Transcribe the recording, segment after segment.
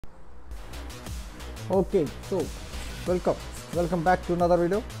Okay, so welcome back to another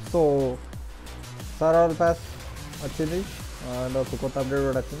video. So Saral Pass వచ్చింది and also కొత్త update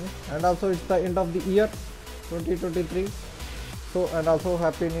కూడా వచ్చింది and also it's the end of the year 2023. So and also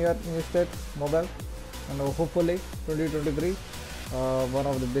happy new year NEWSTATE mobile and hopefully 2023 one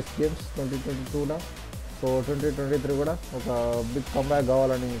of the best games 2022 లో so 2023 కూడా ఒక big comeback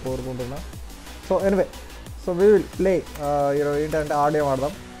కావాలని కోరుకుంటున్నా. So anyway so we will play ఈరోజు ఏంటంటే RDM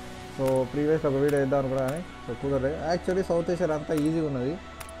ఆడదాం. So ప్రీవియస్లో ఒక video వేద్దాం అనుకున్నా కానీ సో కుదరలేదు. యాక్చువల్లీ సౌత్ ఏషియా అంతా ఈజీగా ఉన్నది,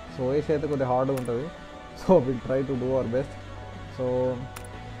 సో ఏషియా అయితే కొద్దిగా హార్డ్గా ఉంటుంది. So will try to do our best. So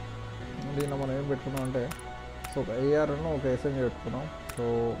దీనిలో మనం ఏం పెట్టుకున్నాం అంటే సో ఒక ఏఆర్ను ఒక ఎస్ఎంజీ పెట్టుకున్నాం. సో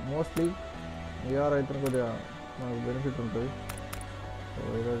మోస్ట్లీ ఏఆర్ అయితే కొద్దిగా మనకు బెనిఫిట్ ఉంటుంది. సో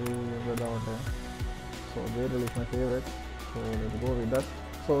ఈరోజు ఏం చేద్దామంటే so where is my favourite. So let's go with that.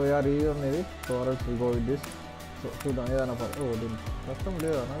 So AR ఈ ఉన్నది. సో ఆర్ఎల్స్ will go with this. So చూద్దాం ఏదైనా దీనికి కష్టం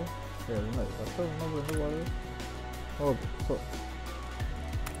లేదా నాకు ఉన్నది, కష్టం ఉన్నప్పుడు ఎందుకు వాడు. Okay so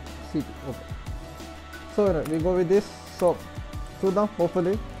CP okay. So we go with this. So చూద్దాం,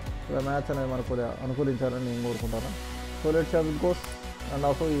 హోప్ఫుల్లీ మ్యాచ్ అనేది మనకు కొద్దిగా అనుకూలించాలని నేను కోరుకుంటాను. So let's have it goes. And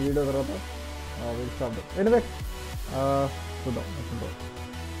also ఈ వీడియో తర్వాత విల్ స్టాప్. ఎనివే చూద్దాం అనుకుంటాం.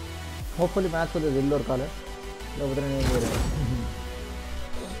 హోప్ఫుల్లీ మ్యాచ్ కొద్దిగా వెళ్ళి దొరకాలి, లేకపోతే నేను ఏం చేయలేదు.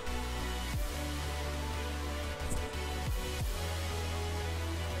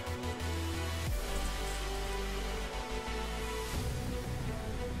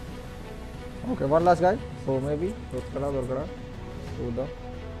 Okay one last guy. So maybe దొరకడా చూద్దాం.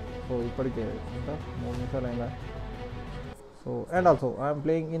 సో ఇప్పటికే ఇంకా 3 నిమిషాలు అయిందా. So and also I'm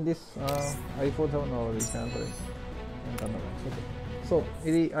playing in this iPhone 7 cancer okay. So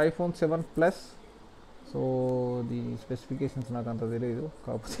ఇది iPhone 7 Plus. సో దీని స్పెసిఫికేషన్స్ నాకు అంత తెలియదు,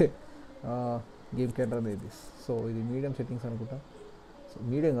 కాకపోతే గేమ్ కెమెరా ఇది. సో ఇది మీడియం సెట్టింగ్స్ అనుకుంటా. సో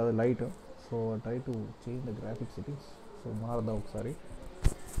మీడియం కాదు, light. So try to change the graphics settings. So మారదా ఒకసారి.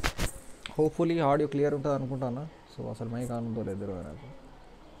 హోప్ఫుల్లీ ఆడియో క్లియర్ ఉంటుంది అనుకుంటాను. సో అసలు మైక్ ఆన్ ఉందో లేదు నాకు.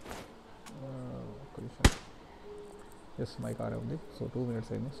 ఒక్క నిమిషం. ఎస్ మైక్ ఆడే ఉంది. సో 2 minutes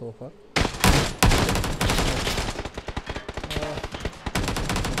అయింది so far.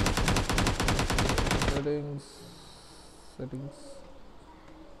 Settings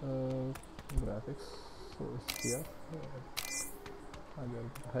graphics. So here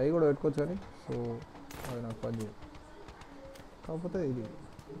high కూడా పెట్టుకోవచ్చు కానీ సో అది నాకు పని చేయదు. కాకపోతే ఇది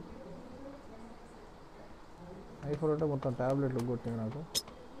iPhone అంటే మొత్తం ట్యాబ్లెట్లు కొట్టింది నాకు.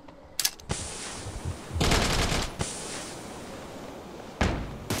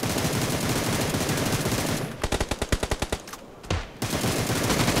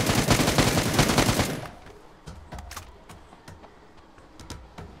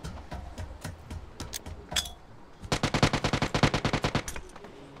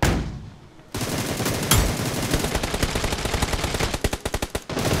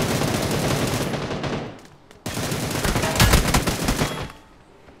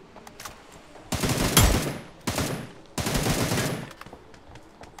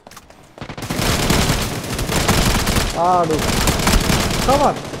 Come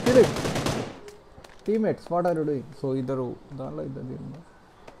on, kill it. Teammates, what are you doing? So ఇద్దరు దానిలో ఇద్దరు దీనిలో.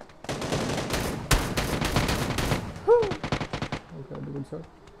 Okay good shot.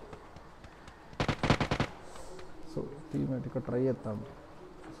 So teammate ఇక్కడ ట్రై చేస్తాం.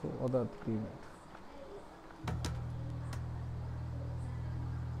 So other teammate.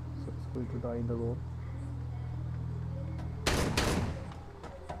 So it's going to die in the goal.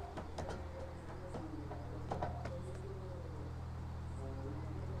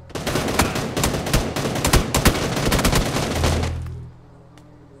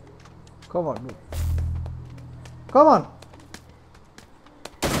 Come on, dude. Come on.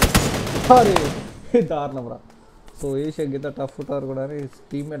 Sorry. దారుణం రా. So Asia గీత tough ఉంటారు కూడా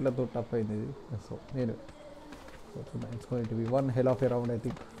టీమ్మేట్లతో టఫ్ అయింది ఇది. సో నేను it's going to be one hell of a round I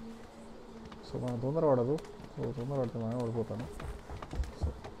think. So మనం తొందర పడదు. సో తొందర పడితే మనం ఓడిపోతాను. సో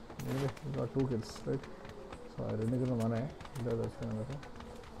నేను ఇంకా 2 kills రైట్. సో ఆ 2 కింద మనే ఇద్దరు దర్శనం కదా.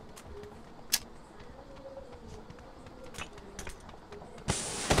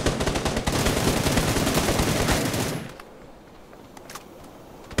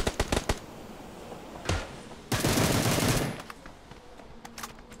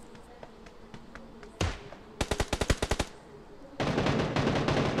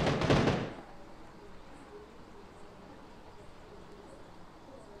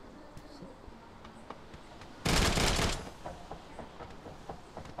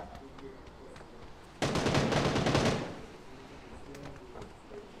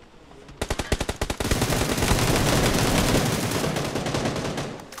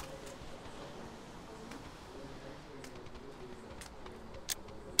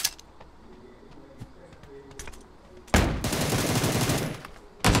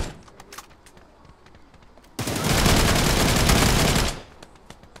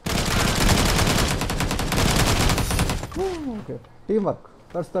 Okay, teamwork.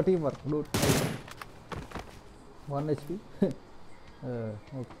 That's the teamwork, dude. 1 HP.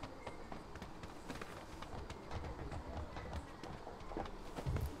 Okay.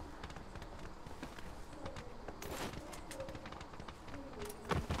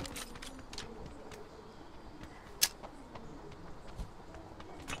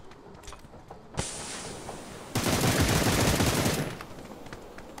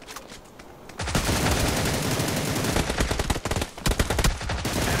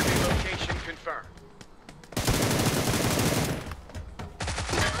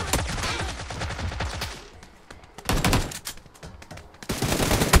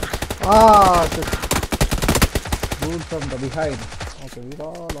 Ah, dude from the behind. Okay, we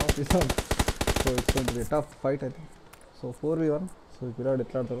all lost this one. So it's going to be a tough fight, I think. So 4v1. So if you're at the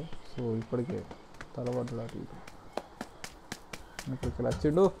so you put a Talabat.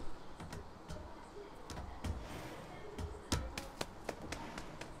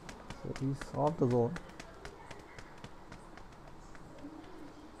 So he's off the zone.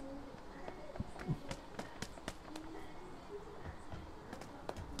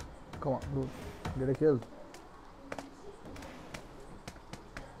 Come on, dude. Get a kill.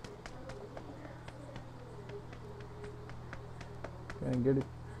 Can I get it?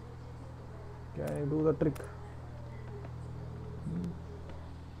 Can I do the trick?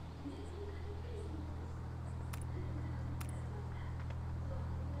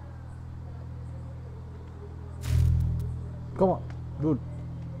 Come on, dude.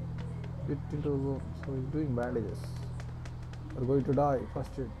 Get into the zone. So he's doing bandages. We're going to die.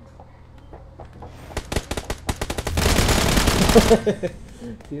 First hit.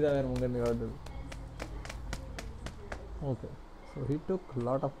 See that one. Okay. So he took a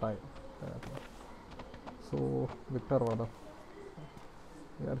lot of time. So Victor Vada.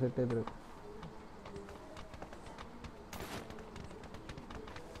 We are set there.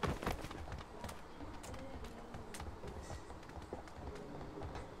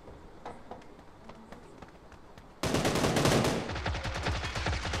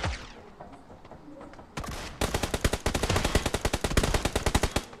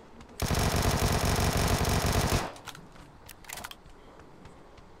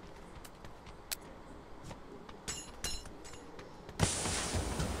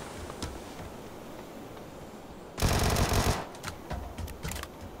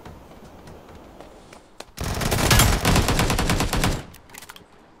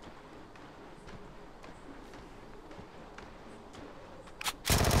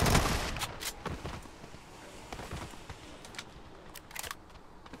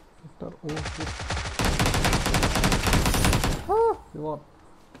 Oh shit. Ah, you won.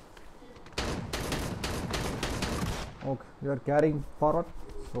 Okay, you are carrying forward.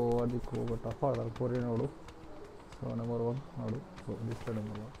 So I think over tough order Korean order. So number 1 order. So this is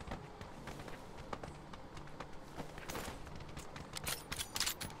number 1.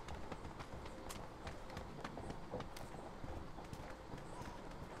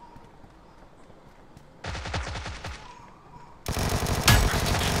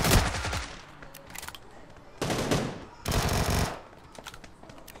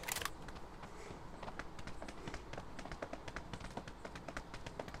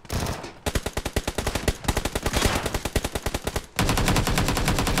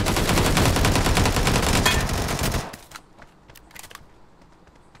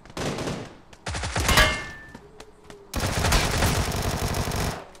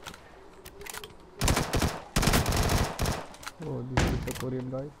 Oh, this is the Korean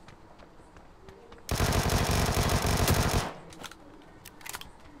guy.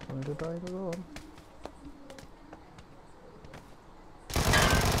 Going to try to go on.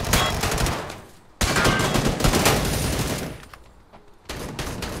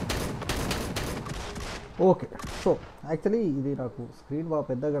 Okay, so actually ఇది నాకు screen బాగా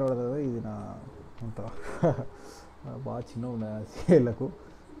పెద్దగా కనబడుతుంది. ఇది నా అంత బాగా చిన్న ఉన్నాయి చేలకు.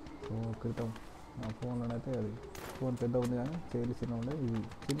 సో క్రితం నా ఫోన్లోనైతే అది ఫోన్ పెద్ద ఉంది కానీ చేతి చిన్న ఉండే, ఇది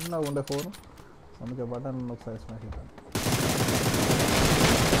చిన్నగా ఉండే ఫోను. అందుకే బటన్ ఒకసారి స్మాష్ అవుతాను.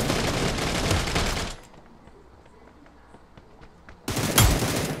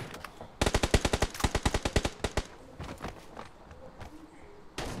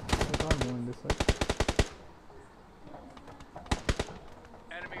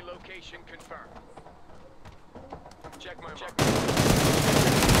 Confirmed. Check my mark.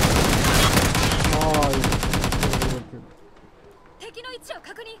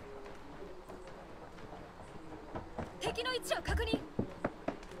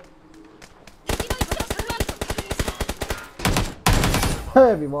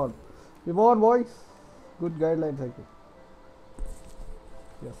 Hey, we won, boys. Good guidelines, I think.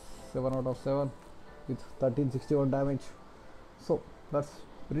 Yes, 7 out of 7 with 1361 damage. So that's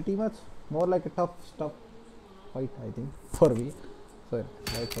pretty much more like a tough stuff fight, I think, for me. So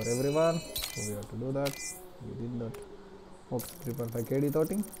like for everyone, so we have to do that. We did that. Okay, 3.5 KD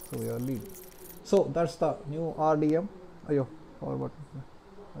 13, so we are lead. So that's the new RDM. Ayo, power button.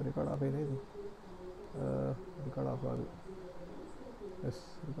 Record off is record off. Yes,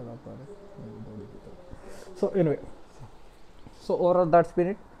 record off. So anyway, so overall that's been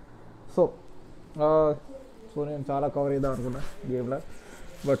it. So so నేను చాలా cover చేద్దాం అనుకున్నా గేమ్లో,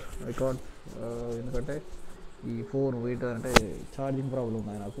 but I can't. ఎందుకంటే ఈ phone wait అంటే charging problem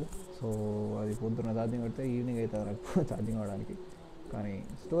ఉంది నాకు. సో అది పొద్దున్న ఛార్జింగ్ పెడితే ఈవినింగ్ అవుతుంది నాకు ఛార్జింగ్ అవ్వడానికి. కానీ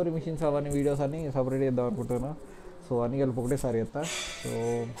స్టోరీ మిషన్స్ అవన్నీ వీడియోస్ అన్నీ సపరేట్ చేద్దాం అనుకుంటున్నా. సో అన్నీ కలిపి ఒకటేసారి చేస్తా. సో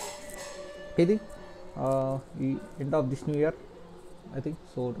ఇది ఈ end of this new year I think.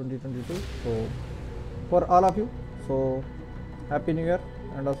 So 2022. So for all of you, so happy new year.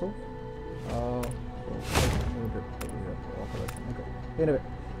 And also anyway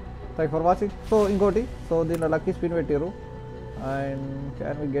thank for watching. So ఇంకోటి, సో దీనిలో లక్కీ స్పిన్ పెట్టారు and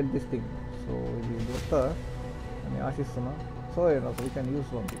can we get this thing. So ఇది దొరుకుతా అని ఆశిస్తున్నా. So we can use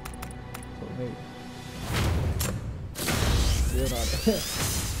one thing. So maybe ఏం రాదు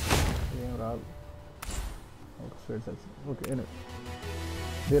ఏం రాదు ఒక స్వీట్ సెల్స్. ఓకే ఎనివే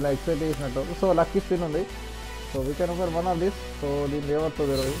దీనిలో ఎక్స్పెక్ట్ చేసినట్టు. సో లక్కీ స్పిన్ ఉంది. So we can open one of this. So దీన్ని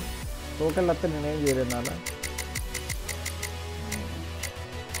ఏమవుతుందో తెలియదు. టోకెన్ వస్తే నేనేం చేయలేదు నాన్న.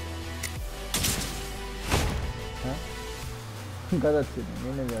 ఇంకా వచ్చింది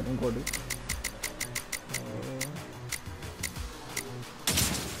నేనేం చేయాలి. ఇంకోటి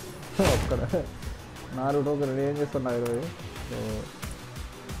అక్కడ 4 టోకెన్ నేను ఏం చేస్తాను నాకు తెలియదు. సో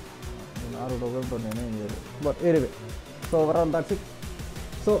 4 టోకెన్తో నేనేం చేయలేదు. But anyway, so overall that's it.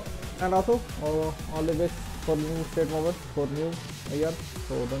 So and also all the best for new state mobile for new year.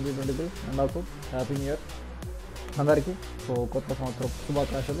 So 2023 and also happy new year అందరికీ. సో కొత్త సంవత్సరం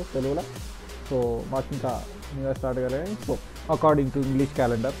శుభాకాంక్షలు తెలుగులో. సో మాకు ఇంకా న్యూ ఇయర్ స్టార్ట్ కాలేదు. So according to English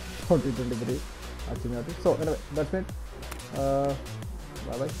calendar 2023 వచ్చింది. So anyway that's it.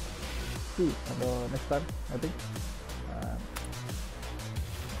 Bye bye. See and next time I think.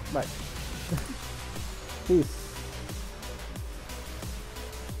 Bye. Piece.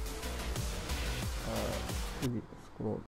 ఇది